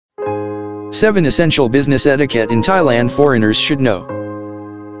7 Essential Business Etiquette in Thailand Foreigners Should Know.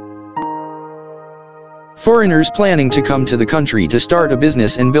 Foreigners planning to come to the country to start a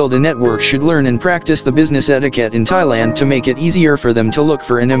business and build a network should learn and practice the business etiquette in Thailand to make it easier for them to look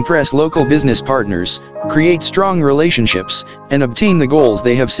for and impress local business partners, create strong relationships, and obtain the goals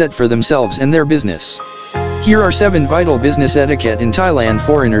they have set for themselves and their business. Here are 7 vital business etiquette in Thailand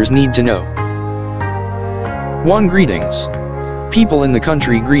foreigners need to know. 1. Greetings. People in the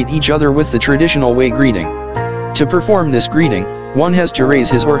country greet each other with the traditional way greeting. To perform this greeting, one has to raise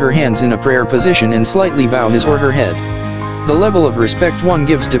his or her hands in a prayer position and slightly bow his or her head. The level of respect one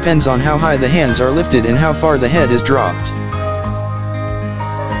gives depends on how high the hands are lifted and how far the head is dropped.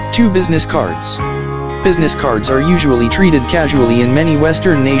 2. Business cards. Business cards are usually treated casually in many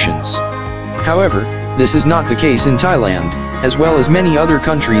Western nations. However, this is not the case in Thailand, as well as many other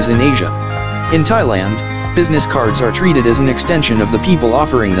countries in Asia. In Thailand, business cards are treated as an extension of the people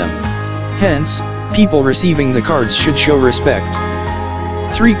offering them. Hence, people receiving the cards should show respect.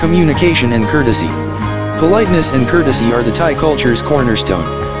 3. Communication and courtesy. Politeness and courtesy are the Thai culture's cornerstone.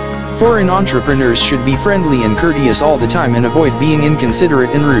 Foreign entrepreneurs should be friendly and courteous all the time and avoid being inconsiderate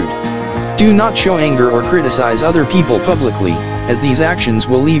and rude. Do not show anger or criticize other people publicly, as these actions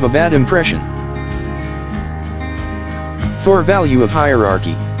will leave a bad impression. 4. Value of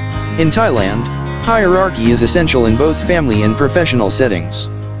hierarchy. In Thailand, hierarchy is essential in both family and professional settings.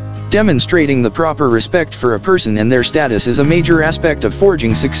 Demonstrating the proper respect for a person and their status is a major aspect of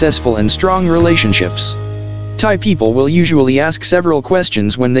forging successful and strong relationships. Thai people will usually ask several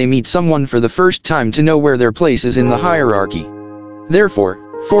questions when they meet someone for the first time to know where their place is in the hierarchy.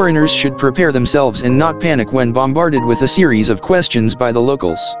 Therefore, foreigners should prepare themselves and not panic when bombarded with a series of questions by the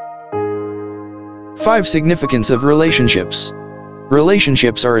locals. 5. Significance of relationships.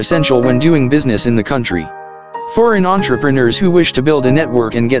 Relationships are essential when doing business in the country. Foreign entrepreneurs who wish to build a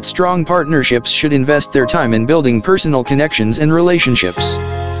network and get strong partnerships should invest their time in building personal connections and relationships.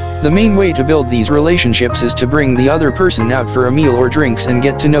 The main way to build these relationships is to bring the other person out for a meal or drinks and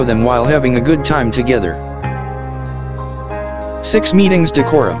get to know them while having a good time together. 6. Meetings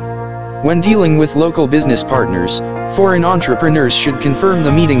decorum. When dealing with local business partners, foreign entrepreneurs should confirm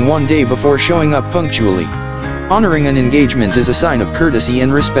the meeting one day before showing up punctually. Honoring an engagement is a sign of courtesy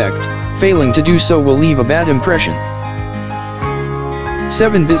and respect. Failing to do so will leave a bad impression.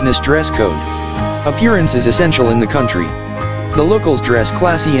 7. Business dress code. Appearance is essential in the country. The locals dress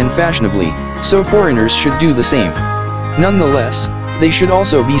classy and fashionably, so foreigners should do the same. Nonetheless, they should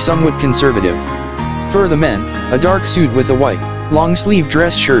also be somewhat conservative. For the men, a dark suit with a white, long-sleeve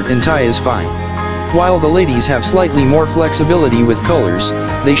dress shirt and tie is fine. While the ladies have slightly more flexibility with colors,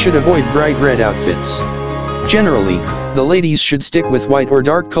 they should avoid bright red outfits. Generally, the ladies should stick with white or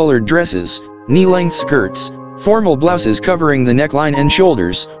dark-colored dresses, knee-length skirts, formal blouses covering the neckline and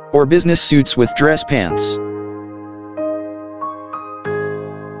shoulders, or business suits with dress pants.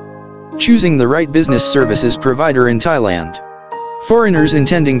 Choosing the right business services provider in Thailand. Foreigners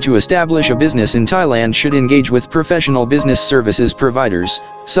intending to establish a business in Thailand should engage with professional business services providers,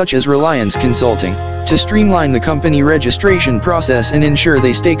 such as Reliance Consulting, to streamline the company registration process and ensure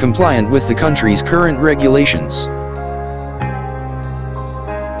they stay compliant with the country's current regulations.